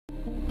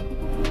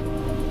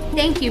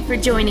Thank you for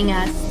joining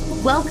us.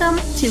 Welcome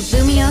to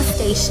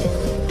LumioseStation.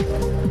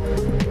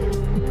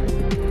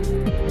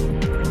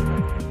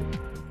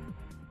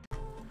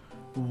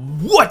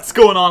 What's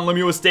going on,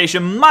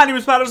 LumioseStation? My name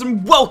is Patterrz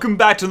and welcome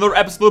back to another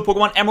episode of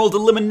Pokémon Emerald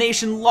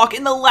Eliminationlocke.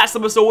 In the last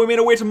episode, we made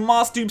our way to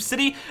Mossdeep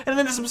City, and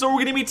in this episode, we're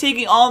going to be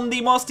taking on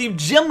the Mossdeep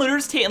gym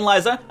leaders, Tate and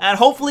Liza, and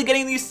hopefully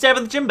getting the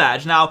 7th gym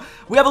badge. Now,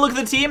 we have a look at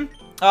the team.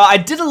 I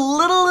did a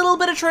little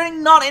bit of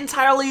training, not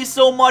entirely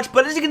so much,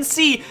 but as you can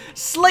see,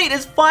 Slate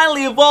has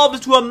finally evolved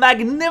into a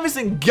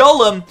magnificent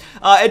golem.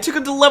 It took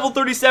him to level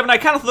 37. I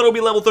kind of thought it would be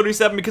level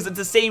 37 because it's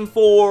the same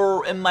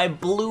for in my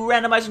blue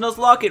randomizer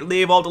Nuzlocke.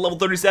 They evolved to level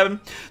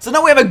 37. So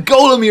now we have a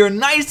golem here,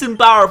 nice and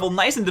powerful,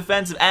 nice and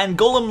defensive, and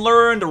golem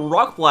learned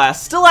Rock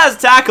Blast. Still has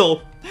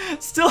tackle.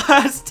 Still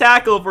has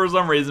tackle for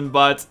some reason,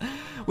 but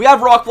we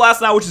have Rock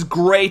Blast now, which is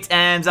great.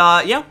 And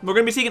yeah, we're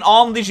going to be taking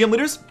on the gym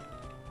leaders.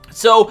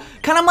 So,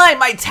 kind of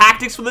my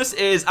tactics for this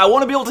is I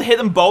want to be able to hit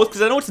them both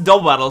because I know it's a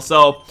double battle,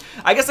 so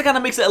I guess that kind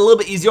of makes it a little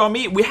bit easier on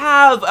me. We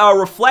have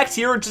Reflect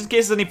here just in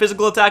case there's any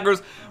physical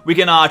attackers. We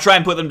can try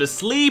and put them to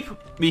sleep.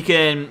 We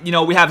can, you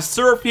know, we have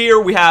Surf here.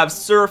 We have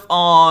Surf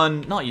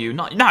on, not you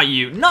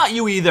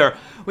either.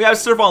 We have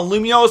Surf on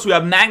Lumiose. We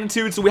have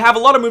Magnitude, so we have a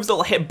lot of moves that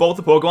will hit both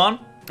the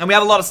Pokemon. And we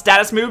have a lot of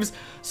status moves,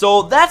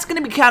 so that's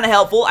going to be kind of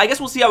helpful. I guess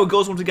we'll see how it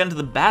goes once we get into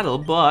the battle,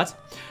 but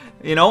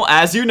you know,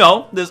 as you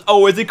know, there's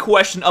always a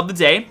question of the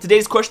day.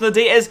 Today's question of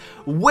the day is,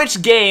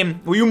 which game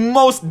were you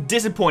most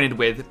disappointed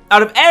with?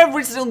 Out of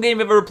every single game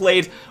you've ever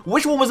played,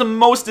 which one was the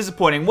most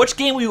disappointing? Which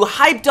game were you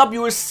hyped up,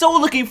 you were so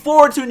looking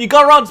forward to, and you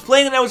got around to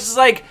playing it and it was just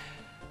like,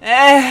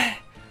 meh,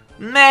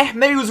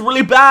 maybe it was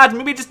really bad,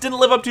 maybe it just didn't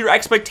live up to your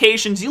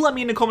expectations. You let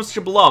me in the comments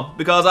section below,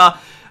 because,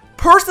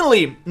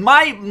 personally,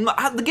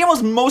 the game I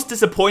was most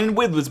disappointed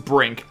with was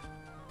Brink.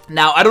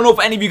 Now, I don't know if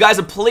any of you guys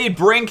have played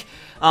Brink.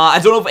 I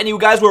don't know if any of you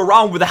guys were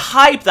around with the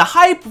hype. The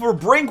hype for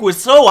Brink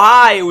was so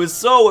high. It was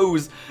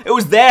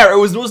there. It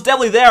was most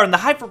definitely there, and the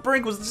hype for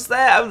Brink was just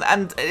there,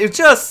 and it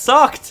just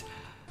sucked.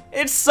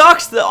 It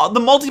sucks. The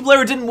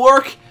multiplayer didn't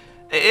work.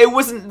 It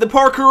wasn't. The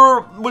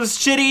parkour was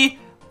shitty.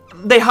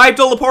 They hyped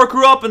all the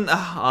parkour up, and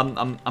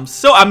I'm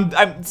still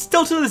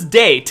to this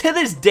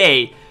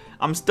day,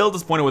 I'm still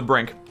disappointed with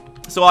Brink.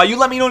 So you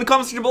let me know in the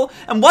comments section below,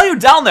 and while you're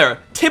down there,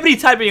 tippity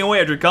typing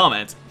away at your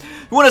comment.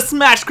 If you want to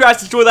smash, crash,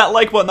 destroy that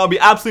like button, that would be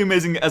absolutely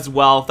amazing as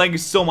well. Thank you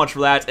so much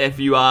for that. If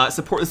you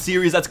support the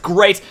series, that's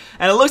great.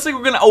 And it looks like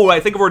we're gonna. Oh, I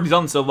think we've already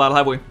done the silver battle,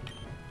 have we?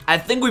 I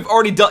think we've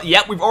already done.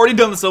 Yep, we've already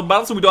done the silver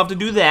battle, so we don't have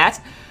to do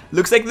that.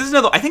 Looks like this is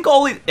another. I think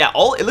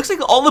it looks like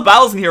all the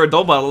battles in here are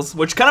double battles,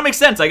 which kind of makes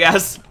sense, I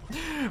guess.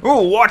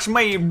 Oh, watch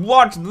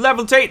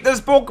levitate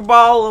this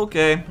Pokeball.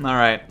 Okay, all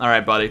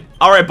right,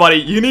 buddy.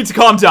 You need to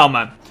calm down,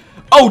 man.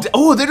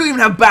 Oh, they don't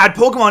even have bad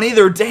Pokemon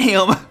either.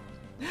 Damn.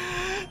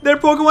 Their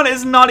Pokemon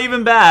is not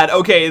even bad.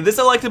 Okay, this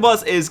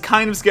Electabuzz is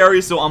kind of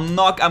scary, so I'm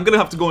gonna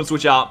have to go and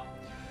switch out.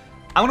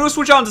 I'm gonna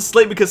switch out into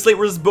Slate because Slate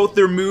resists both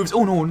their moves.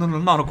 Oh, no,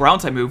 not a ground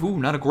type move. Ooh,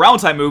 not a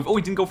ground type move. Oh,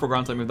 he didn't go for a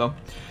ground type move, though.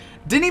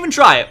 Didn't even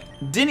try it.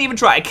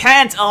 I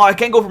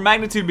can't go for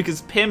Magnitude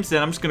because Pimp's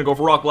in. I'm just gonna go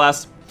for Rock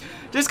Blast.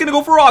 Just gonna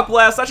go for Rock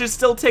Blast. I should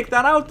still take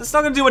that out. That's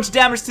not gonna do much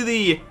damage to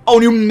the... Oh,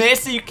 you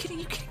miss? Are you kidding?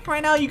 You kidding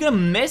right now? You gonna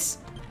miss?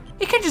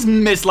 You can't just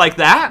miss like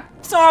that.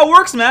 That's not how it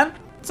works, man.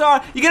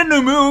 So you get a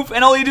new move,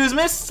 and all you do is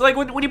miss. Like,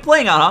 what are you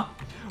playing at, huh?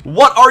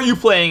 What are you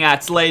playing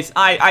at, Slate?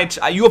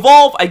 You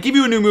evolve, I give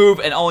you a new move,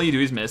 and all you do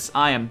is miss.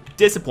 I am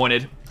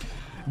disappointed.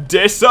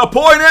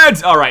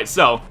 Disappointed! Alright,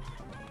 so.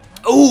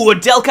 Ooh, a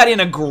Delcatty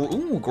and a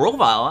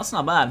Grovyle. That's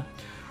not bad.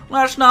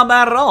 That's not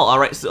bad at all.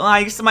 Alright, so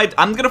I guess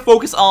I'm gonna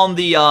focus on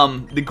the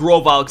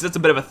Grovyle, because it's a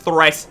bit of a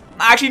threat.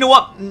 Actually, you know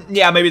what?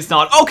 Yeah, maybe it's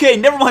not. Okay,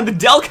 never mind, the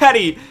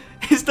Delcatty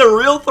is the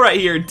real threat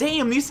here.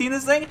 Damn, you seen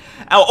this thing?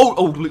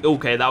 Oh,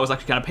 okay, that was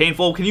actually kind of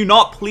painful. Can you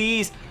not,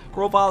 please?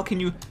 Grovyle, can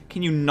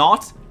you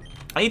not?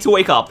 I need to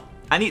wake up.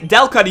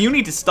 Delcatty, you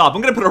need to stop. I'm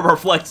gonna put up a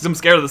Reflect because I'm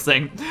scared of this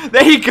thing.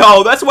 There you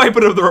go. That's why I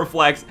put up the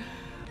Reflect.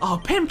 Oh,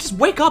 Pam, just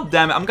wake up,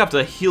 damn it. I'm gonna have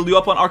to heal you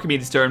up on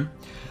Archimedes' turn.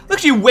 Look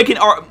at you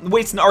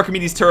wasting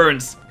Archimedes'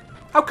 turns.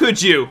 How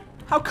could you?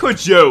 How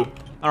could you?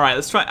 Alright,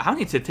 let's try. I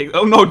need to take.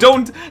 Oh, no,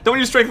 don't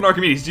use strength on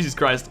Archimedes. Jesus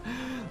Christ.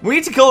 We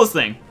need to kill this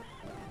thing.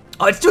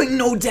 Oh, it's doing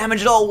no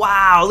damage at all.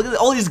 Wow, look at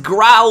all these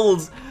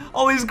growls.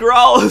 All these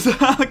growls.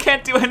 I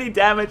can't do any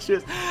damage.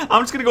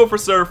 I'm just gonna go for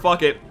Surf.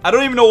 Fuck it. I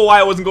don't even know why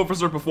I wasn't going for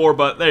Surf before,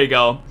 but there you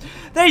go.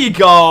 There you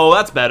go.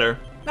 That's better.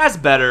 That's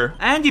better.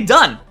 And you're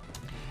done.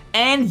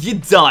 And you're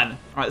done.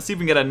 Alright, let's see if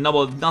we can get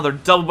another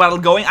double battle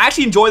going. I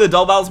actually enjoy the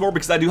double battles more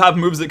because I do have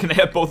moves that can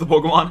hit both the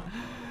Pokemon.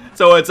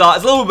 So it's a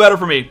little bit better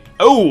for me.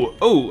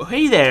 Oh,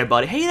 hey there,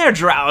 buddy. Hey there,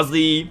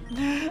 Drowsy.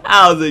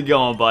 How's it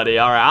going, buddy?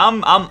 All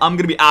right, I'm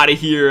gonna be out of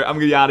here. I'm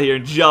gonna be out of here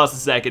in just a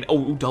second.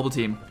 Oh, double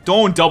team.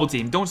 Don't double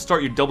team. Don't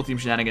start your double team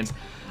shenanigans.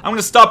 I'm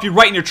gonna stop you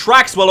right in your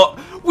tracks. Well,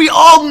 we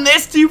all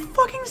missed. Are you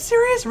fucking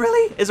serious?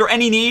 Really? Is there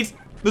any need?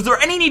 Was there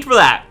any need for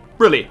that?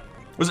 Really?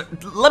 Was there?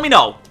 Let me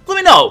know. Let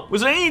me know.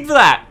 Was there any need for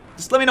that?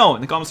 Just let me know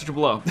in the comment section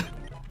below.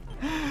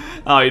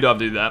 Oh, you don't have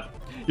to do that.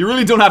 You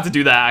really don't have to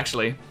do that,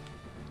 actually.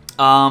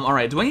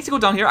 Alright, do I need to go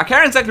down here? I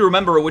can't exactly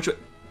remember which way.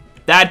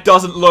 That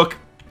doesn't look...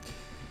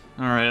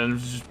 Alright, I'll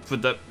just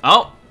put the...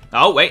 Oh,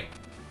 wait.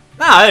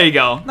 Ah, there you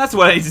go. That's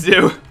what I need to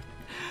do.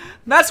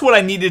 That's what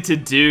I needed to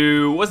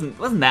do. Wasn't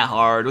that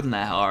hard. Wasn't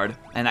that hard.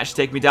 And that should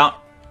take me down.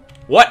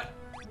 What?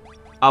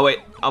 Oh, wait.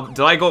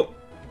 Did I go...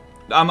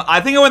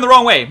 I think I went the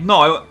wrong way.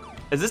 No,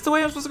 is this the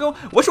way I'm supposed to go?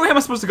 Which way am I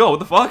supposed to go? What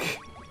the fuck?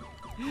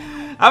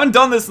 I haven't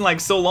done this in like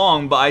so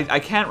long, but I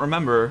can't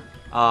remember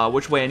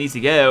which way I need to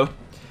go.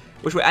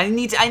 Which way I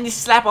need to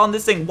slap on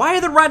this thing. Why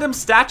are the random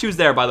statues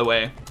there, by the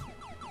way?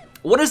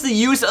 What is the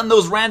use on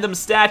those random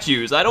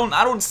statues? I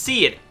don't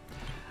see it.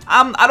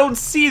 I don't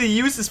see the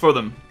uses for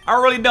them.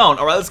 I really don't.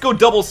 All right, let's go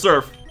double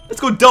surf. Let's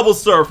go double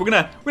surf. We're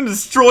gonna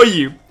destroy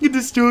you. We can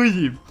destroy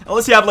you.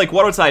 Unless you have like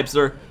water types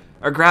or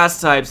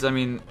grass types. I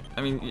mean,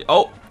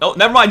 oh,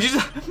 never mind. You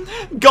just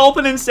gulp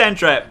an instant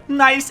trap.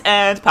 Nice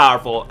and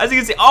powerful. As you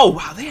can see, oh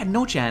wow, they had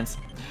no chance.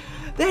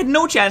 They had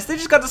no chance. They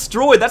just got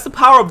destroyed. That's the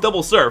power of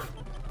double surf.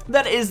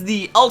 That is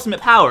the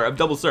ultimate power of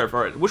double surf.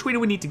 All right, which way do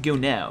we need to go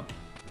now?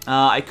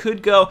 I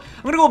could go.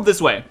 I'm gonna go up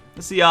this way.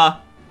 Let's see.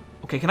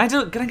 Okay, can I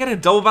get a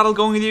double battle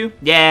going with you?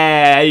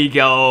 Yeah, there you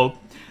go.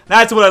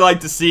 That's what I like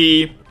to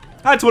see.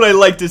 That's what I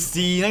like to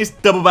see. Nice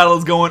double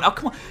battles going. Oh,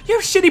 come on. You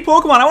have shitty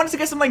Pokemon. I wanted to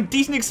get some like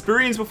decent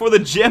experience before the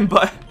gym,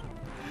 but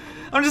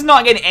I'm just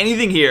not getting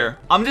anything here.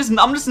 I'm just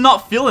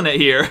not feeling it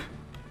here.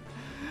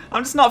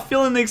 I'm just not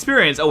feeling the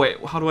experience. Oh wait,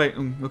 how do I?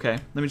 Okay,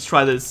 let me just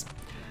try this.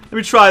 Let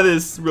me try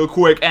this real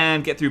quick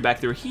and get back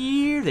through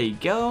here. There you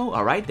go.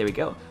 All right, there we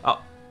go.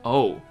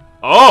 Oh,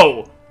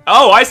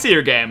 I see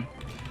your game.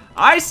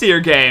 I see your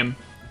game.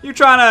 You're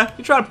trying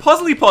to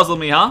puzzle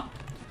me, huh?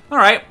 All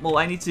right. Well,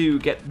 I need to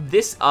get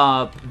this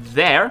up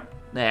there,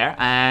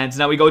 and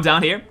now we go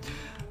down here.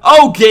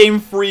 Oh, Game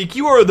Freak,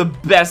 you are the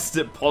best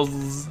at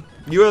puzzles.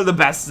 You are the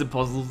best at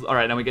puzzles. All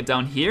right, now we get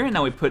down here, and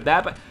now we put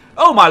that back.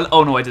 Oh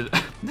no, I did.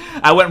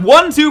 I went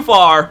one too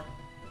far,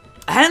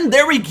 and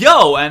there we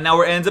go. And now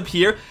we're ends up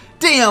here.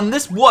 Damn,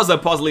 this was a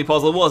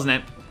puzzle, wasn't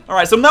it? All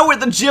right, so now we're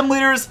at the gym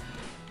leaders.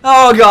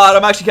 Oh god,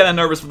 I'm actually kind of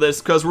nervous for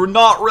this because we're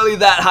not really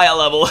that high a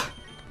level.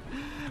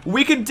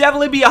 We could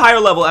definitely be a higher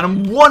level, and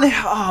I'm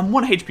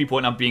one HP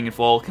point not being in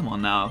full. Come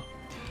on now,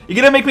 you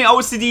gonna make me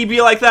OCD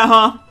be like that,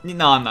 huh?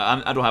 No, I'm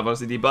not. I don't have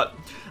OCD, but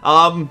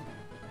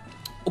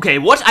okay.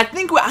 What? I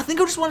think I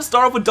just want to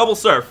start off with double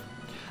surf.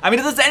 I mean,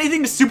 if there's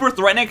anything super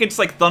threatening, I can just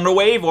like Thunder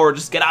Wave or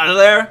just get out of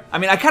there. I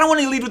mean, I kind of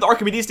want to lead with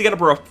Archimedes to get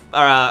up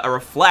a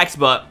reflect,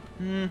 but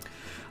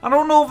I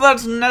don't know if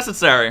that's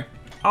necessary.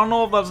 I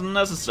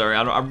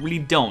really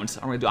don't.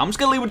 I'm just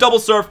gonna lead with double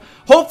surf.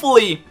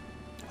 Hopefully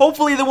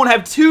they won't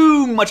have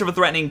too much of a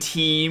threatening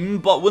team,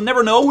 but we'll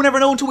never know. We'll never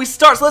know until we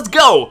start. So let's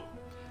go.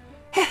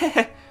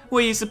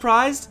 Were you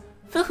surprised?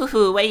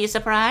 Were you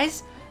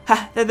surprised?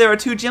 That there are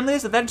two gym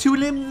leaders? That there are two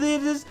gym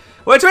leaders?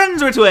 We're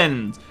twins. We're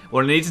twins.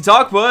 We'll need to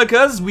talk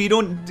because we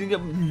don't.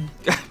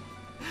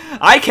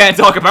 I can't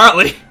talk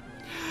apparently.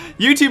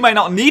 You two might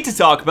not need to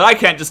talk, but I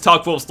can't just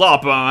talk full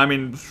stop. I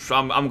mean,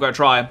 I'm gonna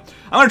try. I'm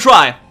gonna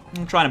try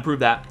and improve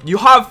that. You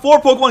have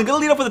 4 Pokemon. I'm gonna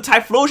lead off with a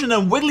Typhlosion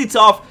and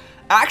Wigglytuff.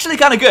 Actually,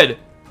 kind of good.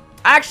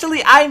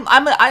 Actually, I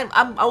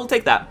will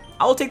take that.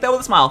 I will take that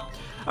with a smile.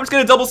 I'm just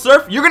gonna double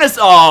surf. You're gonna.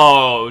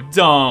 Oh,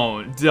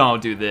 don't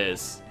do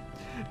this.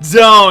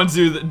 Don't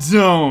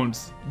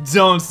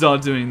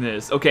start doing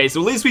this. Okay, so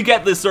at least we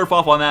get this surf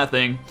off on that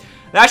thing.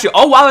 Actually,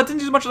 oh wow, that didn't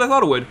do as much as I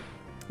thought it would.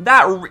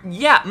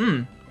 Yeah.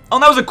 Oh,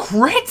 that was a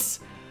crit.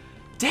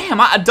 Damn,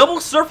 a double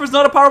surf is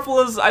not as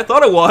powerful as I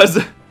thought it was.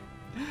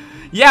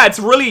 Yeah, it's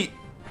really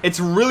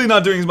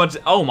not doing as much.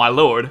 Oh my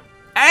lord.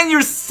 And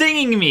you're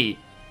singing me.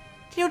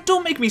 You know,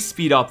 don't make me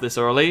speed up this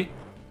early.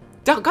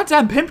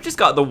 Goddamn, Pimp just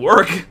got the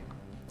work.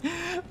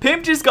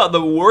 Pimp just got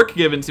the work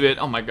given to it.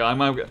 Oh my god,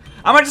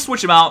 I might just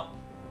switch him out.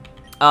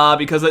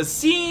 Because it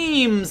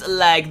seems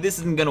like this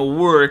isn't gonna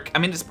work. I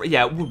mean,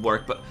 yeah, it would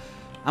work, but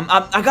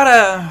I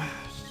gotta.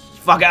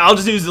 Fuck it, I'll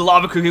just use the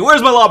lava cookie.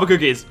 Where's my lava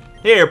cookies?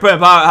 Here,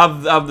 Pimp,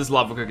 have this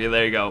lava cookie.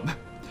 There you go.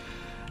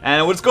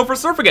 And we'll just go for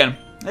surf again.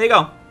 There you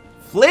go.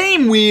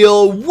 Flame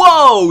wheel.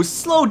 Whoa,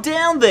 slow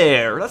down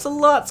there. That's a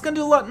lot. It's gonna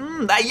do a lot.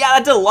 Yeah,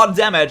 that did a lot of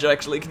damage.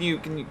 Actually, can you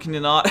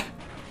not?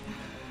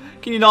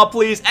 Can you not,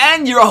 please?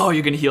 And you're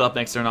gonna heal up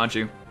next turn, aren't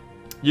you?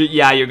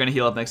 Yeah, you're gonna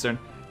heal up next turn.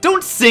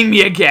 Don't sing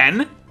me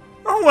again.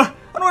 I don't want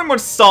any more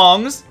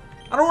songs.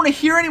 I don't want to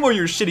hear any more of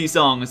your shitty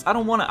songs. I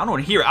don't want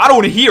to hear it. I don't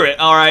want to hear it.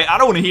 All right, I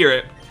don't want to hear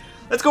it.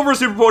 Let's go for a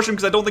super potion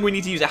because I don't think we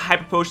need to use a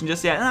hyper potion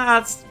just yet.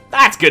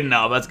 That's good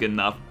enough. That's good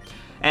enough.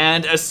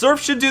 And a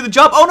surf should do the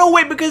job. Oh no,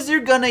 wait, because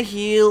you're gonna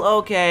heal.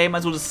 Okay, might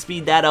as well just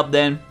speed that up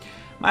then.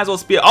 Might as well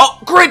speed. Oh,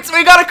 crits!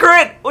 We got a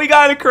crit. We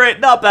got a crit.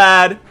 Not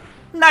bad.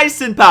 Nice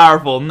and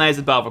powerful. Nice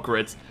and powerful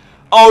crits.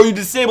 Oh, you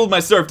disabled my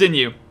surf, didn't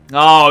you?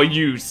 Oh,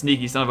 you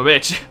sneaky son of a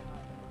bitch.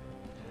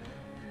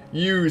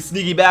 You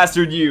sneaky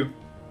bastard, you.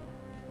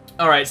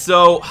 Alright,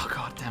 so, oh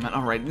god damn it.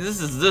 Alright, this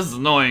is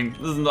annoying.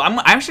 I'm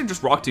actually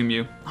just Rock Tomb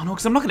you. Oh no,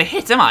 because I'm not gonna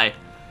hit, am I?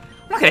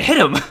 I'm not gonna hit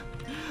him.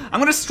 I'm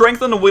gonna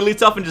strengthen the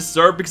Wigglytuff and just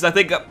serve because I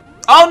think.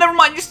 Oh, never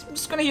mind. You're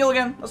just gonna heal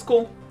again. That's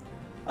cool.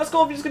 That's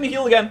cool if you're just gonna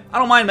heal again. I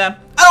don't mind, man.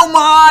 I don't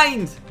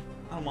mind.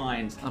 I don't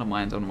mind. I don't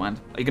mind. I don't mind.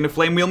 Are you gonna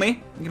flame wheel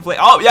me? You gonna flame?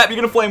 Oh, yeah, you're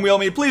gonna flame wheel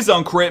me. Please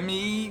don't crit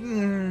me.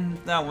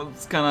 That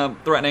was kind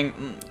of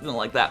threatening. Didn't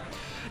like that.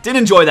 Didn't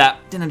enjoy that.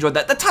 Didn't enjoy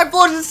that. The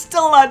Typhlosion is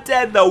still not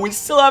dead, though. We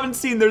still haven't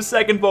seen their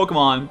second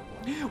Pokemon.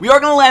 We are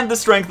gonna land the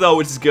Strength, though,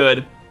 which is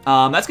good.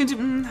 That's gonna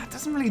do.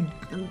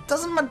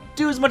 Doesn't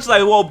do as much as I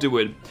hoped it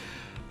would.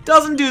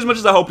 Doesn't do as much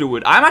as I hoped it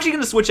would. I'm actually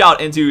gonna switch out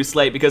into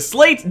Slate because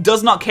Slate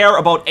does not care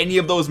about any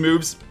of those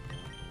moves.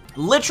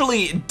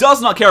 Literally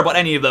does not care about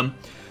any of them.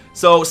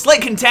 So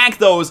Slate can tank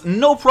those,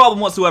 no problem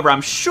whatsoever.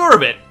 I'm sure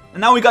of it.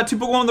 And now we got two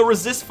Pokemon that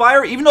resist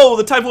fire, even though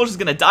the Typhlosion is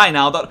gonna die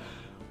now.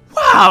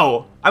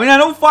 Wow! I mean, I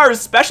know fire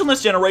is special in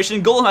this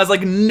generation. Golem has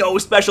like no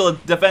special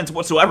defense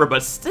whatsoever,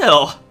 but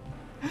still.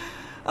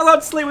 I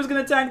thought Slate was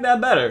gonna tank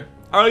that better.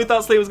 I really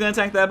thought Slate was gonna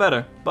tank that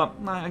better. But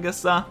I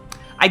guess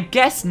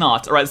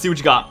not. Alright, let's see what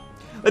you got.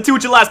 Let's see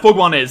what your last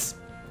Pokemon is.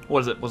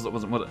 What is it? What is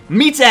it?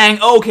 Metang,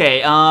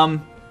 okay,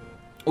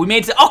 we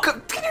made it. Oh,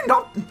 can you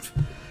not?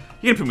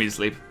 You're gonna put me to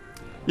sleep.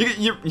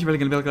 You're really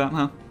gonna be like that,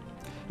 huh?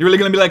 You're really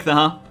gonna be like that,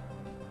 huh?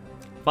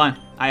 Fine.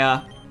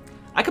 I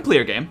can play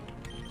your game.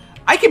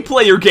 I can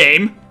play your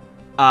game.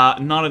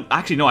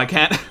 Actually, no, I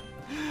can't.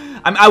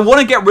 I want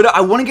to get rid of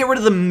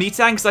the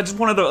Metang because I just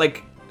wanted to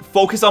like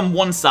focus on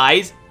one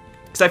side.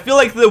 Because I feel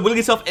like the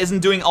Wigglytuff isn't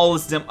doing all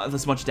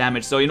this much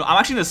damage. So, you know, I'm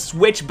actually gonna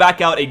switch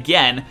back out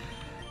again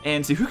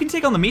and see who can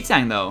take on the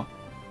Metang though.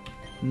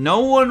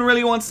 No one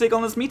really wants to take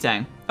on this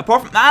Metang.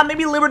 Apart from,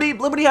 maybe Liberty.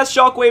 Liberty has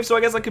Shockwave, so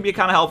I guess that could be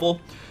kind of helpful.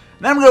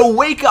 And then I'm gonna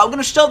wake up. I'm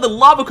gonna shove the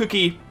lava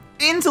cookie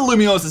into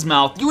Lumiose's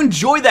mouth. You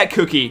enjoy that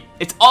cookie.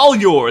 It's all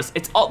yours.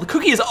 The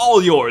cookie is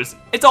all yours.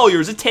 It's all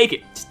yours. Just take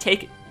it. Just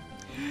take it.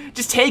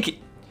 Just take it.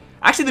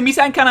 Actually, the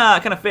Metang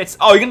kind of fits.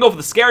 Oh, you're gonna go for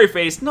the scary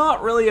face.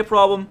 Not really a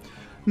problem.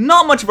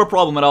 Not much of a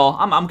problem at all.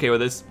 I'm okay with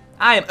this.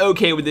 I am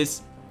okay with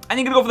this. And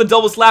you're gonna go for the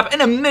double slap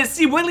and a miss.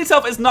 See,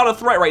 Wigglytuff is not a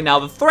threat right now.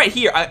 The threat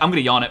here, I'm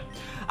gonna yawn it.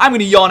 I'm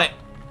gonna yawn it.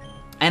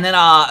 And then,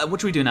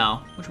 what should we do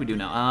now? What should we do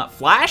now?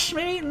 Flash,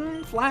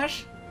 maybe?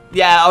 Flash?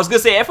 Yeah, I was gonna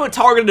say, if it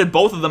targeted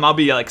both of them, I'll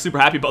be, like, super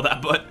happy about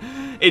that, but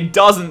it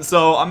doesn't,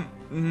 so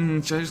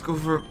should I just go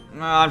for...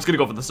 I'm just gonna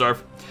go for the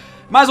Surf.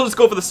 Might as well just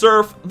go for the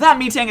Surf. That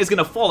Metang is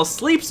gonna fall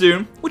asleep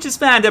soon, which is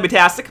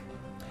fan-debitastic.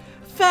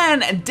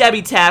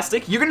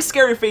 Fan-debitastic. You're gonna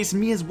scary face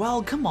me as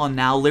well? Come on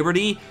now,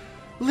 Liberty.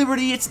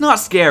 Liberty, it's not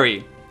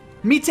scary.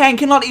 Metang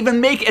cannot even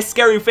make a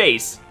scary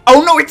face.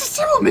 Oh no, it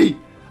disabled me!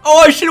 Oh,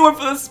 I should've went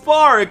for the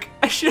Spark!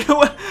 I should've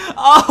went...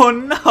 Oh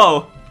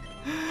no!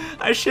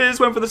 I should've just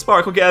went for the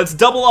Spark. Okay, let's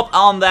double up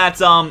on that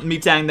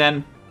Metang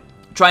then.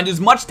 Try and do as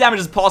much damage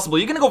as possible.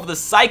 You're gonna go for the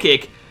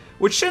Psychic,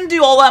 which shouldn't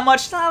do all that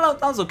much. No,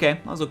 that was okay.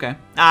 That was okay.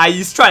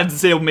 He's trying to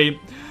disable me.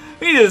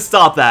 You need to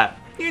stop that.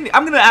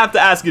 I'm gonna have to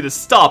ask you to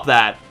stop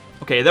that.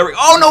 Okay, there we go.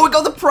 Oh no, we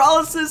got the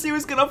Paralysis! He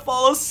was gonna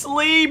fall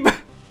asleep!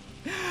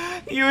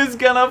 He was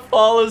gonna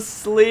fall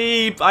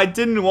asleep. I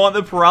didn't want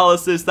the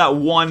Paralysis that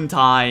one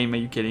time. Are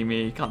you kidding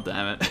me? God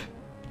damn it.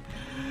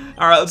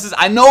 Alright, let's just...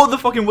 I know the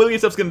fucking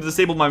Wigglytuff's gonna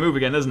disable my move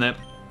again, isn't it?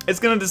 It's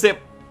gonna disable...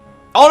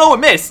 Oh no, it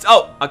missed!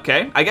 Oh,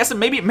 okay. I guess it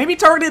maybe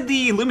targeted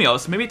the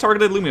Lumiose. Maybe it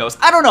targeted Lumiose.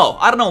 I don't know.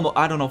 I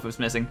don't know if it's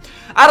missing.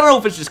 I don't know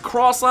if it's just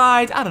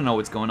cross-eyed. I don't know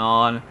what's going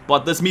on.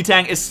 But this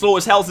Metang is slow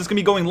as hell, so it's gonna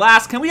be going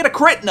last. Can we get a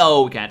crit?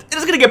 No, we can't. It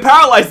is gonna get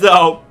paralyzed,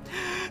 though.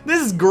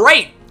 This is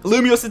great.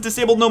 Lumiose is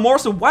disabled no more,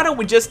 so why don't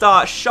we just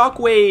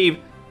Shockwave?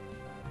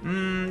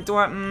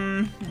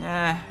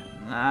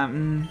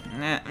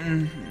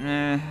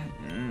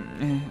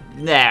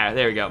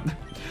 There we go.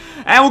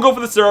 And we'll go for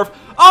the Surf.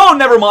 Oh,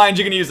 never mind.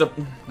 You can use a...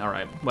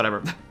 Alright,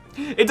 whatever.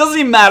 It doesn't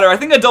even matter. I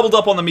think I doubled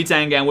up on the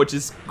Metang again, which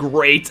is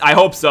great. I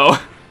hope so.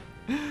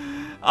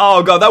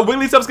 Oh god, that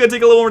Wigglytuff's gonna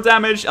take a little more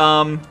damage.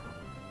 The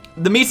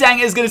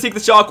Metang is gonna take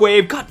the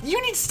Shockwave. God,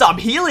 you need to stop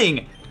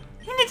healing.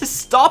 You need to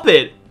stop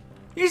it.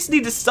 You just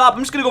need to stop. I'm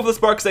just gonna go for the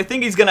Spark because I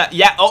think he's gonna...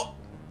 Yeah, oh.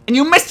 And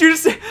you missed your...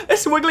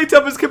 This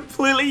Wigglytuff is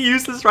completely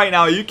useless right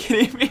now. Are you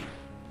kidding me?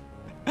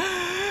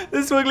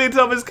 This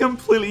Wigglytuff is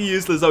completely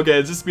useless. Okay,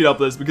 let's just speed up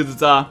this because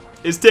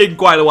it's taking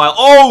quite a while.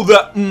 Oh,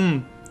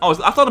 Oh,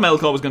 I thought the Metal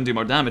Claw was gonna do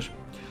more damage.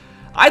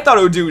 I thought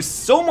it would do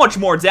so much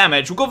more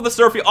damage. We'll go for the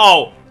Surfy.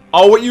 Oh,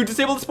 what, you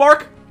disabled the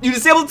Spark? You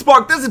disabled the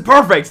Spark. This is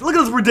perfect. Look at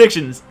those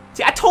predictions.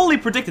 See, I totally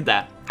predicted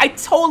that. I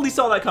totally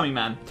saw that coming,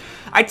 man.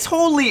 I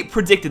totally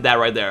predicted that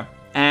right there.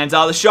 And the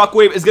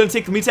Shockwave is gonna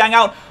take the Metang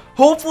out.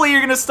 Hopefully, you're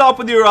gonna stop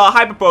with your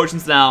Hyper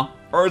Potions now,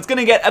 or it's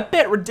gonna get a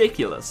bit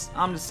ridiculous.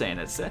 I'm just saying,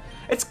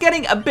 it's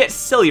getting a bit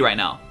silly right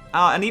now.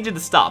 I need you to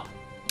stop.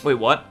 Wait,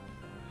 what?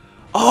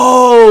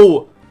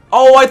 Oh,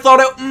 I thought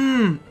it.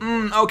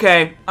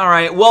 Okay, all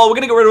right. Well, we're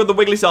gonna get rid of the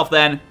Wigglytuff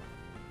then.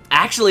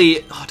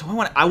 Actually, I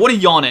want to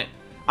yawn it.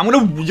 I'm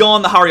gonna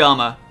yawn the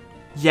Hariyama.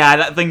 Yeah,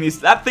 that thing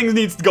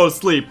needs to go to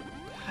sleep.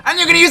 And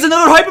you're gonna use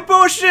another Hyper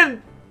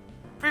Potion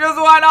because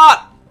why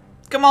not?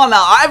 Come on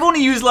now. I've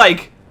only used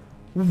like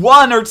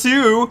 1 or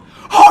 2.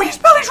 Oh, he's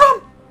Belly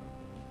Drum.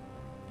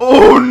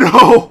 Oh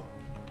no!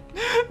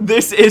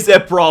 This is a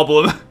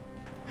problem.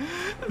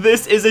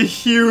 This is a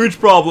huge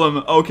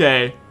problem.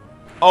 Okay.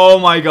 Oh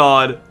my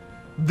god.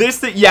 This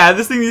thing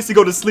needs to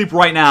go to sleep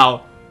right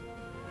now.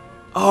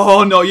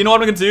 Oh no, you know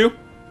what I'm gonna do?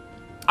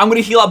 I'm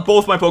gonna heal up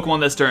both my Pokemon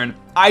this turn.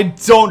 I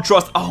don't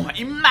trust. Oh my,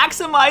 he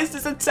maximized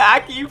his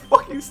attack. Are you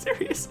fucking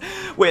serious?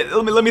 Wait,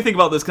 let me think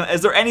about this.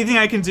 Is there anything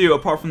I can do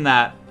apart from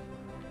that?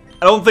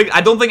 I don't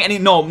think any.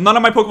 No, none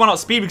of my Pokemon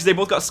outspeed because they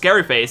both got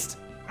scary faced.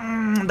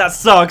 That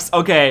sucks.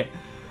 Okay.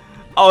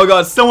 Oh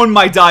god, someone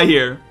might die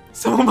here.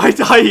 Someone might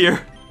die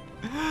here.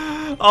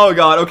 Oh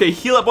god. Okay,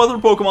 heal up both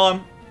of our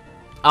Pokemon.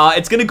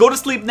 It's gonna go to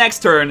sleep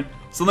next turn,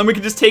 so then we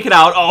can just take it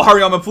out. Oh,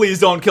 Hariyama, please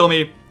don't kill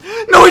me.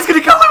 No, he's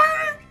gonna kill me.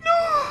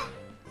 No.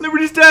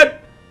 Liberty's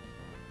dead.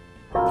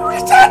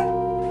 Liberty's dead.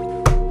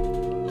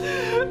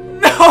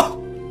 No.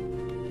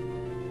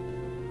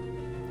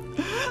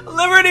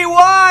 Liberty,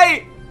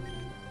 why?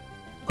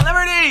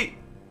 Liberty.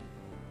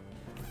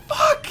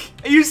 Fuck.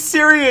 Are you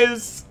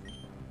serious?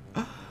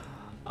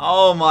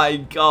 Oh my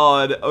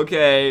god.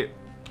 Okay.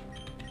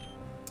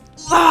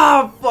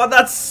 Ah,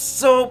 that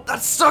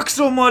sucks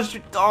so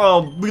much.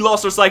 Oh, we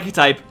lost our Psychic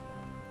type.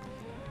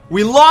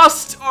 We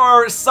lost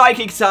our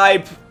Psychic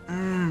type.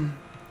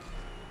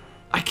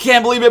 I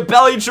can't believe it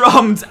belly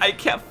drummed. I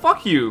can't.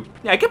 Fuck you.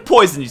 Yeah, I can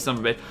poison you, son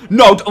of a bitch.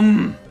 No.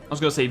 I was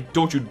gonna say,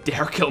 don't you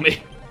dare kill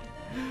me.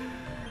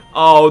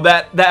 Oh,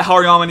 that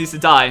Hariyama needs to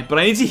die. But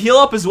I need to heal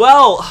up as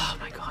well. Oh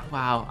my god.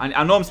 Wow.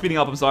 I know I'm speeding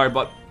up. I'm sorry,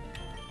 but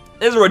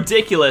this is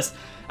ridiculous.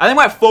 I think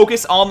I might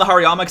focus on the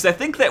Hariyama because I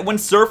think that when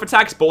Surf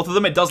attacks both of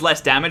them, it does less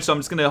damage. So I'm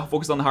just gonna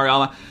focus on the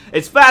Hariyama.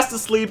 It's fast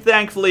asleep,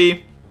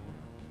 thankfully.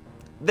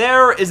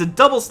 There is a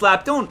double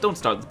slap. Don't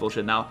start this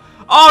bullshit now.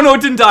 Oh no,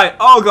 it didn't die.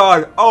 Oh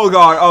god. Oh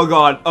god. Oh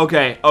god.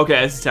 Okay.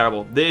 Okay, this is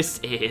terrible. This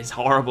is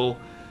horrible.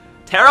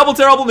 Terrible,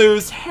 terrible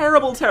news.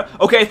 Terrible, terrible.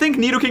 Okay, I think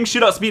Nidoking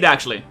should outspeed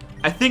actually.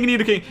 I think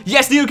Nidoking.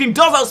 Yes, Nidoking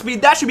does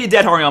outspeed. That should be a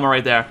dead Hariyama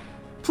right there.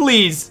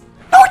 Please.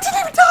 No, it didn't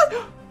even die.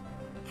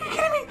 Are you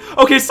kidding me?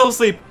 Okay, still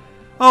asleep.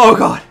 Oh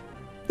god.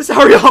 This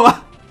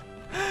Hariyama.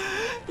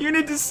 You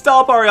need to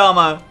stop,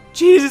 Hariyama.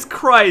 Jesus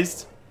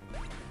Christ.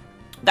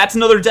 That's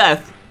another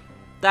death.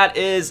 That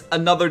is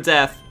another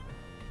death.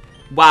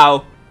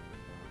 Wow.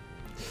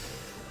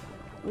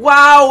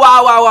 Wow,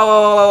 wow, wow, wow,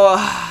 wow,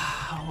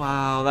 wow.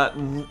 Wow,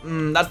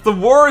 that's the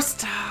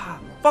worst.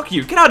 Fuck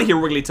you. Get out of here,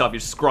 Wigglytuff, you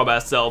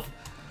scrub-ass self.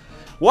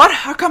 What?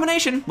 Our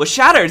combination was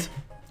shattered.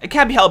 It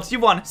can't be helped. You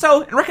won.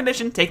 So, in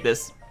recognition, take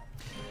this.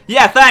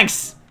 Yeah,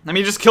 thanks. I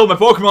mean, you just killed my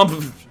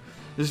Pokemon.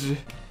 The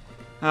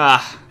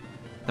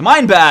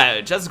Mind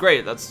Badge. That's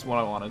great. That's what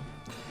I wanted.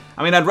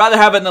 I mean, I'd rather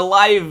have it in a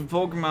live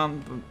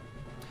Pokemon.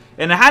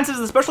 It enhances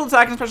the special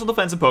attack and special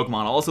defense of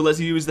Pokemon. It also lets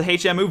you use the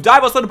HM move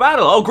Dive outside of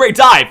battle. Oh, great,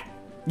 Dive.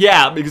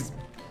 Yeah, because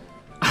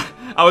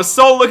I was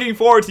so looking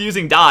forward to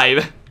using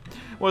Dive.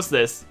 What's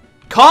this?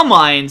 Calm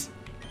Mind.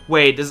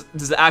 Wait, does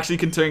it actually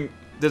contain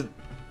does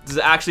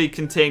it actually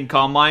contain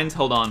Calm Mind?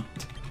 Hold on.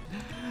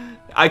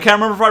 I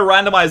can't remember if I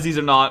randomized these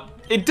or not.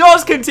 It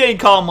does contain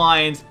Calm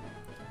Mind.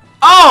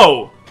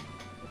 Oh!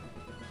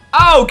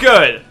 Oh,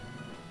 good.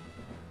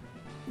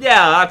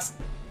 Yeah, that's...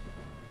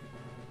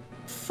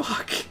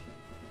 Fuck.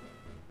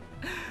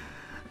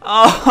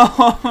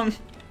 Oh...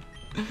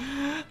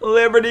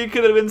 Liberty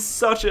could have been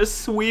such a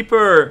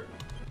sweeper.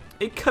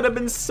 It could have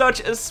been such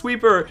a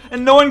sweeper.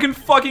 And no one can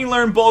fucking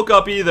learn Bulk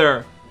Up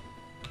either.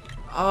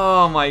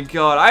 Oh my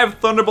god. I have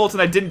Thunderbolts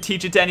and I didn't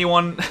teach it to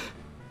anyone.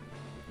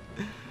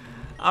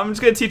 I'm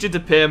just gonna teach it to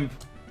Pimp.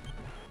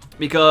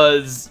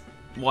 Because...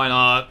 why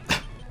not?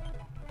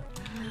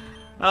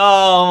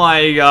 Oh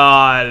my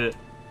god.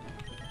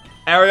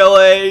 Aerial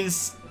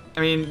Ace. I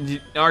mean,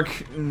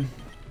 Arc...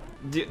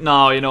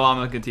 No, you know what? I'm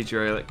not gonna teach you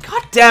Aerial Ace.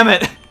 God damn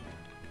it!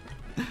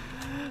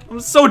 I'm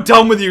so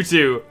done with you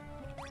two.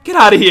 Get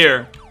out of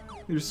here.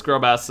 You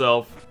scrub-ass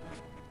self.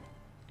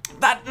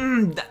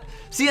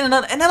 See, in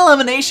an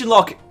elimination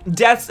lock,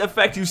 deaths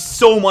affect you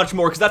so much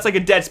more, because that's like a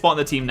dead spot in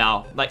the team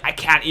now. Like, I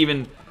can't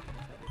even...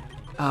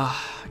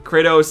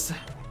 Kratos,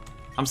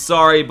 I'm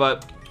sorry,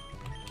 but...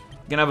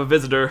 you're gonna have a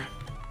visitor.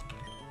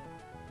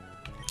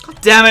 God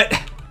damn it!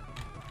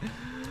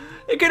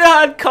 It could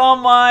have had Calm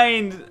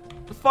Mind.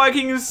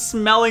 Fucking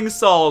Smelling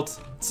Salt.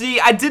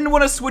 See, I didn't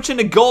want to switch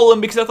into Golem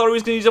because I thought he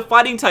was going to use a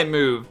fighting type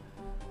move.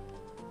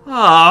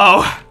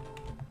 Oh.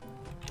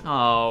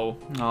 Oh.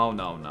 No,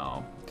 no,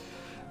 no.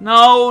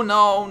 No,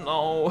 no,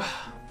 no.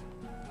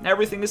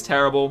 Everything is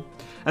terrible.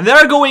 And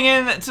they're going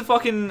in to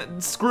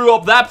fucking screw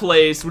up that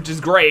place, which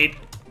is great.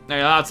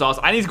 Yeah, that's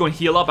awesome. I need to go and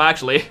heal up,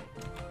 actually.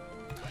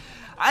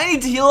 I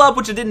need to heal up,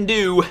 which I didn't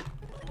do.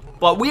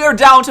 But we are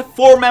down to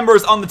 4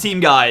 members on the team,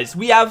 guys.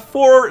 We have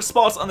 4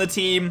 spots on the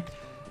team.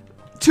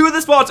 2 of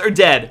the spots are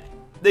dead.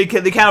 They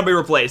cannot be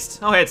replaced.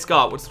 Oh, hey, it's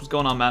Scott. What's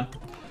going on, man?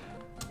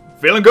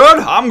 Feeling good?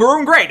 I'm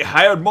growing great.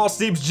 I heard Moss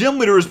Deep's gym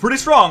leader is pretty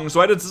strong, so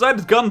I decided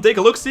to come and take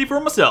a look-see for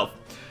myself.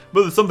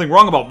 But there's something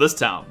wrong about this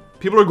town.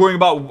 People are going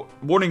about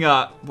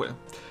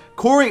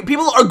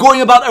people are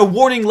going about a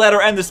warning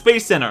letter and the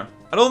Space Center.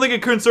 I don't think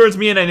it concerns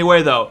me in any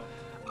way, though.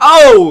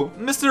 Oh,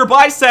 Mr.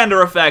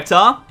 Bystander effect,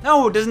 huh?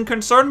 No, it doesn't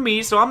concern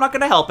me, so I'm not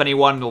gonna help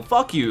anyone. Well,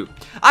 fuck you.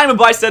 I'm a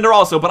bystander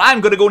also, but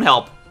I'm gonna go and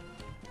help.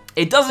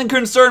 It doesn't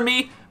concern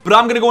me, but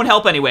I'm gonna go and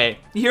help anyway.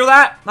 You hear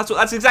that?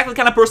 That's exactly the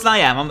kind of person I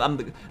am.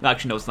 No,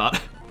 actually, no, it's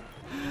not.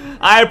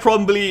 I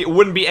probably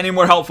wouldn't be any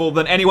more helpful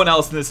than anyone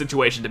else in this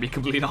situation, to be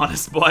completely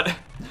honest, but...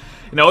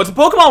 You know, it's a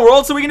Pokemon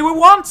world, so we can do what we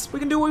want. We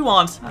can do what we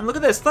want. And look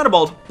at this,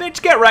 Thunderbolt.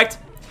 Bitch, get wrecked.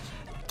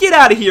 Get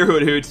out of here,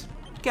 Hoot Hoot.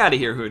 Get out of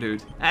here, Hoot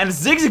Hoot. And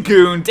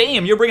Zigzagoon,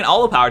 damn, you're bringing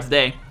all the power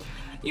today.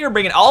 You're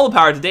bringing all the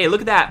power today.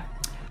 Look at that.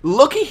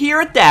 Looky here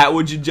at that,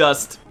 would you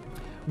just?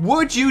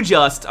 Would you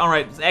just?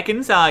 Alright,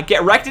 Ekans,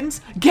 get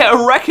Rectins. Get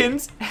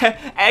Reckons.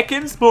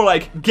 Ekans, more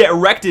like get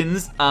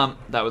Rectins.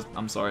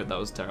 I'm sorry, that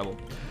was terrible.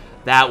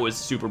 That was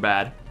super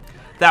bad.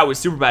 That was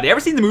super bad. You ever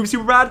seen the movie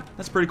Superbad?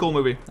 That's a pretty cool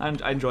movie. I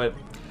enjoy it.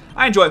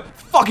 I enjoy it.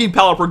 Fucking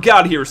Pelipper, get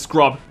out of here,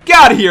 scrub. Get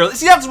out of here.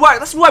 See, that's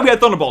why we had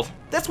Thunderbolt.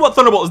 That's what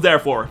Thunderbolt is there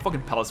for.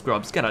 Fucking Pellet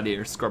scrubs. Get out of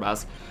here, scrub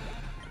ass.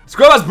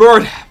 Scrub ass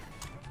bird.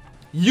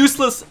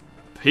 Useless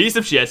piece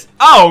of shit.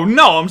 Oh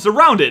no, I'm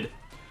surrounded.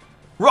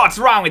 What's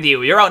wrong with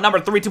you? You're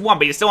outnumbered 3-1,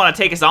 but you still want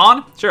to take us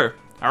on? Sure.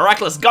 A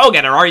reckless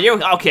go-getter, are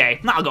you? Okay,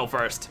 I'll go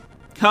first.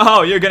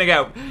 Oh, you're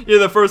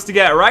the first to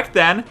get wrecked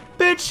then.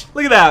 Bitch,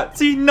 look at that.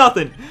 See,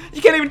 nothing.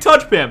 You can't even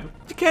touch Pimp.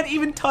 You can't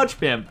even touch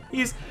Pimp.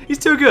 He's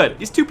too good.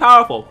 He's too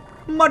powerful.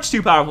 Much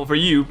too powerful for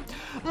you.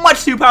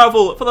 Much too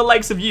powerful for the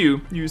likes of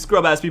you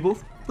scrub-ass people.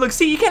 Look,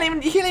 see, you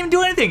can't even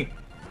do anything.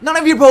 None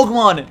of your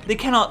Pokemon. They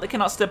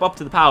cannot step up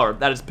to the power.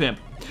 That is Pimp.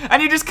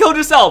 And you just killed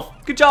yourself.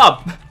 Good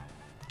job.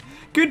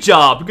 Good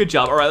job. Good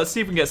job. All right, let's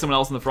see if we can get someone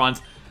else in the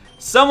front.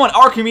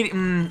 Archimedes.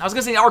 I was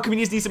gonna say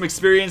Archimedes needs some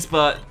experience,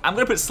 but I'm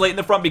gonna put Slate in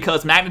the front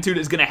because Magnitude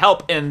is gonna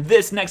help in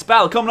this next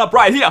battle coming up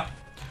right here.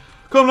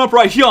 Coming up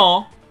right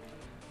here.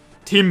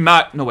 Team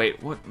Mag. No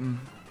wait. What?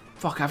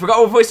 Fuck! I forgot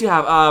what voice you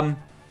have.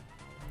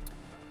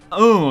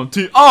 Oh,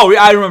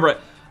 yeah, I remember it.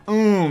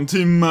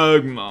 Team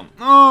Magma.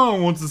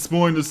 Oh, what's the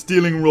point of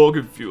stealing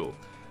rocket fuel?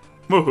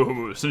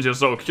 Since you're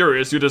so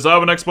curious, you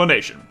deserve an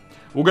explanation.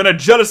 We're gonna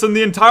jettison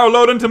the entire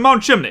load into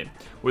Mount Chimney.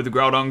 With the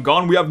Groudon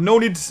gone, we have no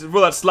need for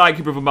that slag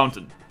heap of a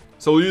mountain.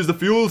 So we'll use the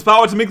fuel's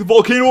power to make the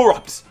volcano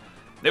erupt.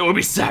 It will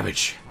be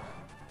savage.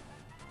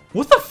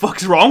 What the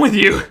fuck's wrong with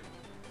you?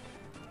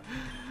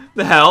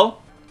 The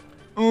hell?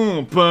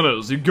 Oh,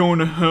 Patterrz, you're going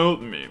to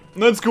help me.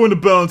 Let's go into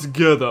battle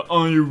together.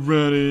 Are you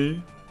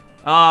ready?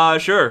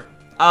 Sure.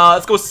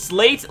 Let's go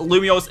Slate,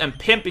 Lumiose, and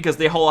Pimp because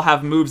they all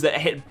have moves that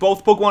hit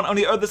both Pokemon on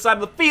the other side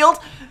of the field.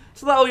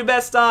 So that'll be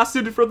best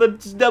suited for the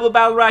double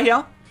battle right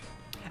here.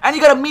 And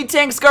you got a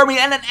Metang, Skarmory,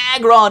 and an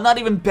Aggron. Not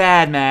even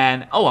bad,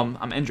 man. Oh,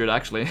 I'm injured,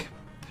 actually.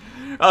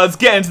 Let's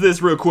get into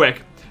this real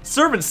quick.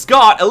 Servant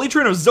Scott, Elite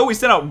Trainer Zoe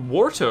sent out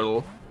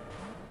Wartortle.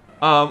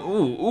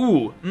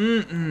 Oh,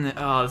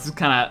 this is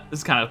kind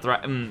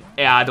of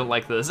yeah, I don't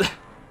like this.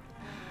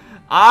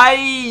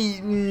 I'm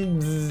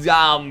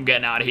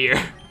getting out of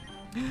here.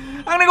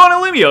 I'm gonna go on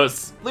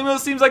Lumiose.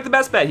 Lumiose seems like the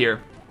best bet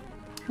here.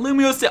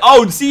 Lumiose,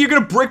 oh, see, you're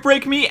gonna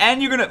break me,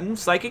 and you're gonna,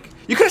 Psychic?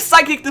 You could've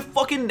Psychic the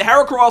fucking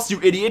Heracross, you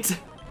idiot.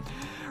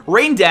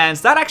 Rain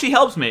Dance, that actually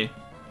helps me.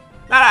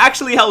 That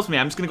actually helps me.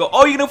 I'm just gonna go,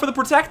 oh, you gonna go for the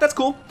Protect? That's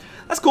cool.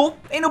 That's cool.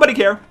 Ain't nobody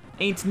care.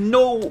 Ain't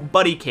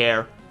nobody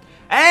care.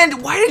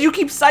 And why did you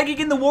keep Psychic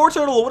in the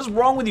Wartortle? What is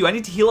wrong with you? I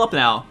need to heal up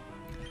now.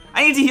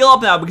 I need to heal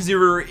up now because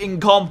you're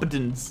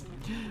incompetent.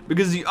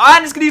 Because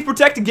I'm just gonna use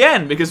Protect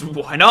again, because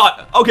why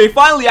not? Okay,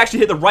 finally actually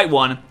hit the right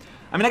one.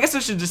 I mean, I guess I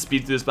should just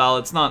speed through this battle.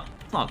 It's not,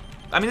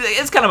 I mean,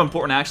 it's kind of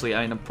important actually.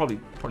 I mean, I probably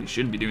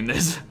shouldn't be doing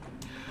this.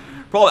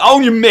 Probably, oh,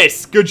 you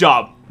missed. Good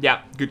job.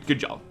 Yeah, good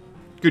job.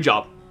 Good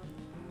job.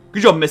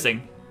 Good job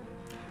missing.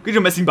 Good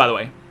job missing, by the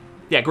way.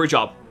 Yeah, great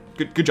job.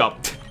 Good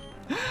job.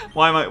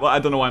 Why am I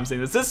don't know why I'm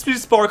saying this. Let's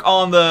use Spark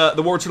on the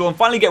Wartortle and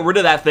finally get rid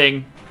of that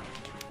thing.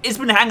 It's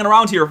been hanging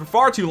around here for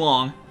far too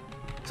long.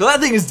 So that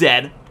thing is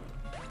dead.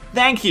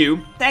 Thank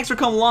you. Thanks for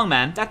coming along,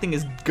 man. That thing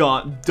is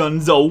gone.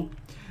 Dunzo.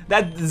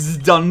 That is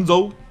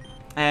dunzo.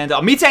 And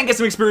Metang gets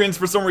some experience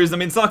for some reason. I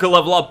mean, it's not gonna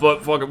level up,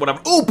 but fuck it,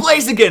 whatever. Oh,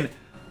 Blaziken!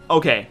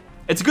 Okay.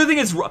 It's a good thing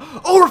it's...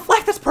 Oh,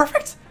 Reflect! That's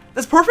perfect!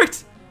 That's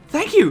perfect!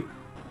 Thank you!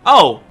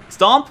 Oh,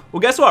 Stomp?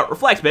 Well, guess what?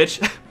 Reflect,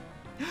 bitch.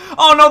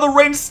 Oh, no, the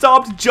rain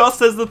stopped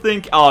just as the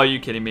thing... Oh, are you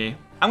kidding me?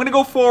 I'm gonna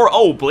go for...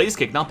 Oh, Blaze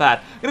Kick, not bad.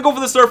 I'm gonna go for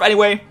the Surf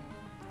anyway.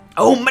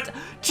 Oh,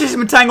 jeez,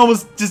 Metang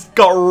almost just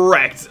got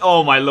wrecked.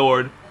 Oh, my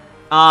lord.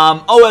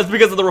 Oh, that's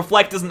because of the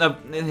Reflect doesn't...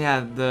 yeah,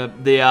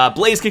 the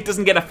Blaze Kick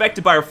doesn't get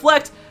affected by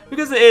Reflect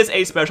because it is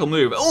a special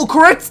move. Oh,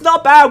 correct!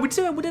 Not bad! We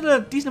did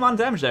a decent amount of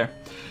damage there.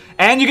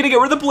 And you're gonna get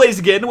rid of the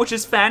Blaziken, which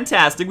is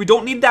fantastic. We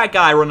don't need that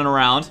guy running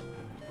around.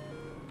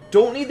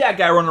 Don't need that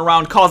guy running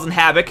around causing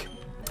havoc.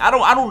 I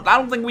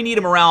don't think we need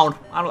him around.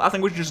 I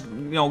think we should just,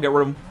 you know, get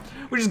rid of him.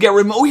 We just get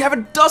rid of him. Oh, you have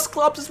a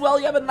Dusclops as well.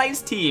 You have a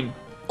nice team.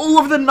 Oh,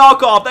 look at the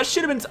knockoff. That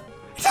should have been...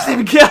 It doesn't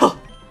even kill.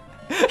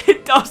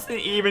 It doesn't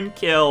even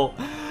kill.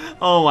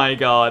 Oh my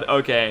god.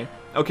 Okay.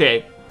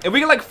 Okay. If we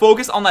can like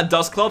focus on that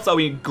Dusclops, that would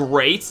be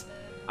great.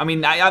 I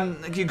mean,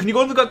 can you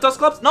go to the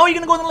Dusclops? No, you're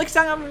gonna go to the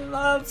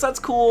Lexang. That's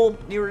cool.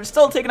 You're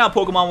still taking out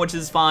Pokemon, which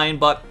is fine,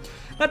 but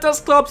that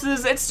Dusclops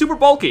it's super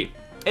bulky.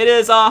 It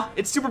is,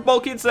 it's super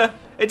bulky. It's a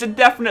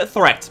definite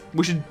threat.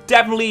 We should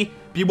definitely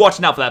be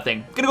watching out for that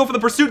thing. Gonna go for the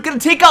Pursuit. Gonna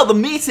take out the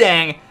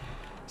Metang.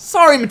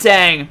 Sorry,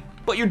 Metang,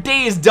 but your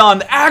day is done.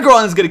 The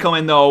Aggron is gonna come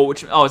in though,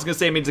 which, oh, it's gonna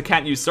say it means I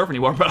can't use Surf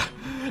anymore, but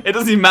It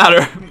doesn't even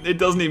matter. It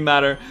doesn't even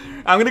matter.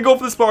 I'm gonna go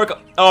for the spark.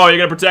 Oh, you're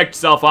gonna protect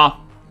yourself, huh?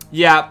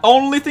 Yeah,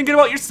 only thinking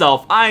about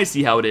yourself. I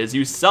see how it is.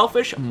 You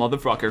selfish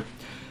motherfucker.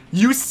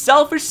 You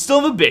selfish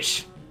son of a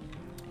bitch.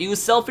 You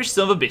selfish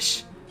son of a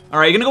bitch.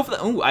 Alright, you're gonna go for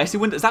the... Ooh, I see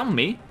wind. Is that on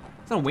me?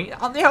 Is that on me?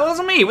 Oh, the hell, that's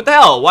on me. What the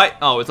hell? Why?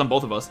 Oh, it's on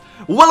both of us.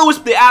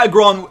 Will-O-Wisp the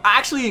Aggron.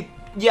 Actually,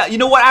 yeah, you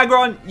know what,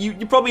 Aggron? You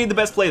probably made the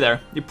best play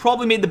there. You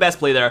probably made the best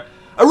play there.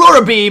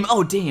 Aurora Beam.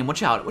 Oh, damn.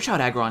 Watch out. Watch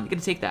out, Aggron. You're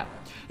gonna take that.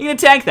 You're gonna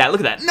tank that.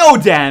 Look at that. No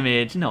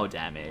damage. No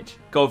damage.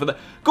 Go for the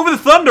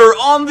thunder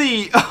on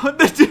the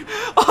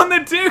on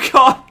the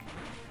Dugong.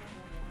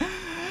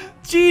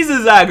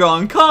 Jesus,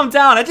 Aggron, calm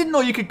down. I didn't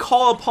know you could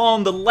call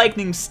upon the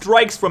lightning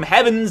strikes from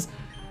heavens.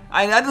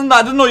 I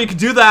didn't know you could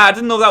do that. I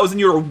didn't know that was in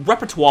your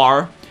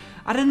repertoire.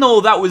 I didn't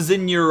know that was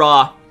in your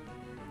oh,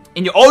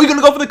 you're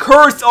gonna go for the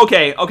curse.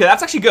 Okay,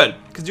 that's actually good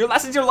because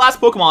this is your last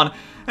Pokemon,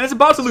 and it's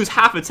about to lose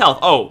half its health.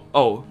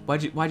 Oh,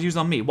 why'd you use it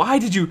on me? Why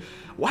did you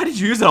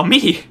use it on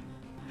me?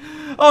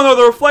 Oh no,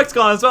 the Reflect's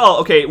gone as well.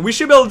 Okay, we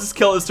should be able to just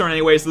kill this turn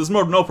anyway, so there's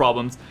no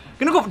problems.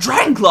 Gonna go for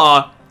Dragon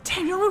Claw.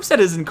 Damn, your moveset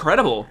is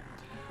incredible.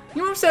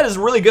 Your moveset is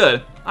really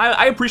good.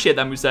 I appreciate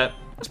that moveset.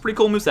 That's a pretty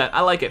cool moveset.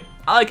 I like it.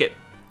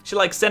 You should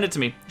like send it to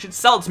me. You should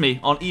sell it to me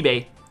on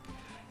eBay.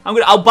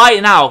 I'll buy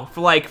it now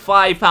for like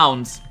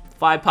 £5.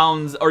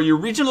 £5 or your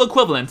regional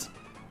equivalent.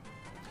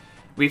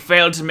 We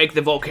failed to make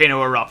the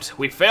volcano erupt.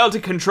 We failed to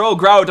control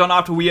Groudon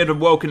after we had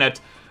awoken it.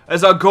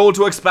 Is our goal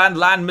to expand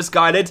land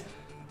misguided?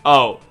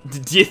 Oh,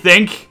 do you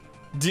think?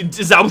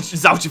 Is that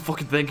what you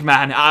fucking think,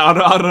 man? I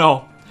don't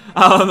know.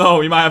 I don't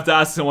know. You might have to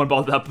ask someone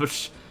about that,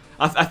 but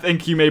I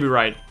think you may be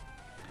right.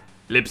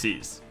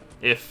 Lipsies.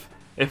 If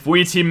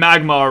we Team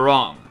Magma are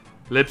wrong,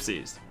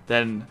 Lipsies,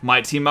 then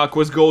might Team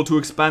Aqua's goal to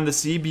expand the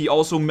sea be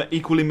also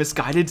equally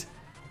misguided?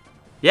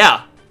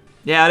 Yeah.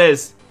 Yeah, it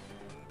is.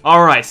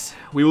 Alright,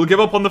 we will give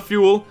up on the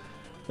fuel.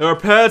 There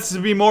appears to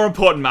be more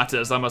important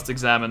matters I must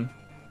examine.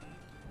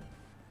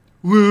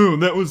 Whoa,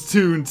 that was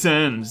too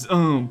intense.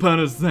 Oh,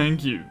 Patterrz,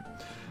 thank you.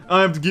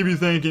 I have to give you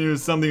thanking you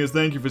as something as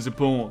thank you for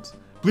support.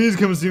 Please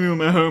come see me at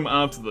my home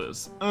after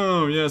this.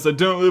 Oh, yes, I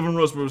don't live in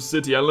Rustboro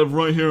City. I live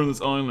right here on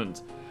this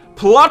island.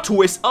 Plot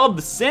twist of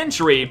the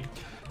century.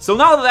 So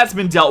now that that's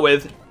been dealt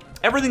with,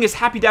 everything is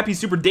happy-dappy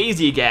super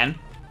daisy again.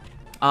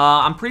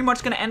 I'm pretty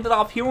much going to end it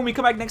off here when we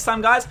come back next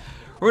time, guys.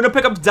 We're going to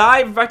pick up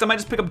Dive. In fact, I might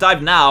just pick up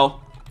Dive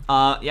now.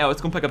 Yeah,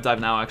 let's go pick up Dive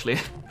now, actually.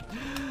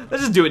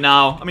 Let's just do it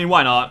now. I mean,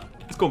 why not?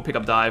 Let's go pick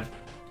up Dive.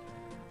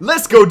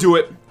 Let's go do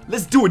it.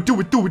 Let's do it.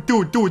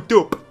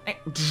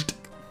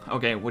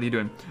 Okay, what are you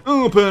doing?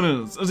 Oh,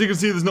 Patterrz, as you can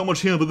see, there's not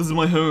much here, but this is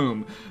my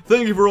home.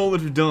 Thank you for all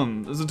that you've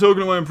done. As a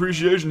token of my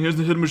appreciation, here's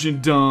the hidden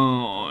machine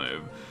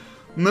Dive.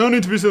 No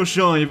need to be so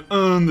shy, you've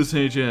earned this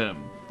HM.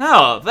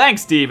 Oh,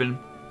 thanks, Steven.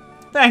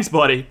 Thanks,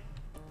 buddy.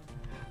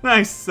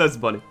 Thanks, that's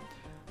buddy.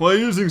 While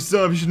using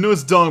Surf, you should know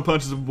it's dark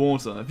patches of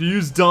water. If you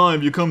use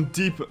Dive, you come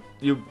deep.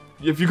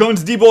 If you come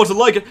into deep water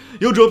like it,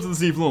 you'll drop to the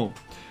seafloor.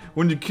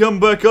 When you come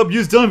back up,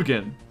 use Dive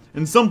again.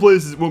 In some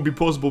places, it won't be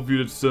possible for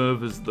you to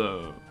surface,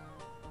 though.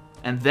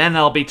 And then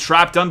I'll be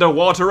trapped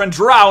underwater and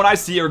drown. I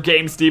see your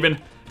game, Steven.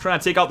 Trying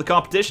to take out the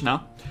competition,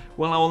 huh?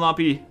 Well, I will not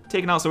be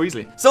taken out so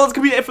easily. So that's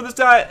gonna be it for this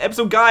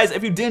episode, guys.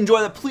 If you did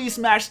enjoy that, please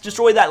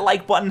destroy that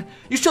like button.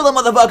 You show that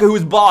motherfucker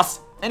who's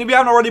boss. And if you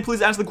haven't already,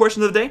 please answer the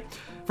question of the day.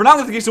 For now,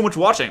 thank you so much for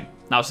watching.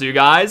 And I'll see you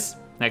guys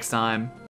next time.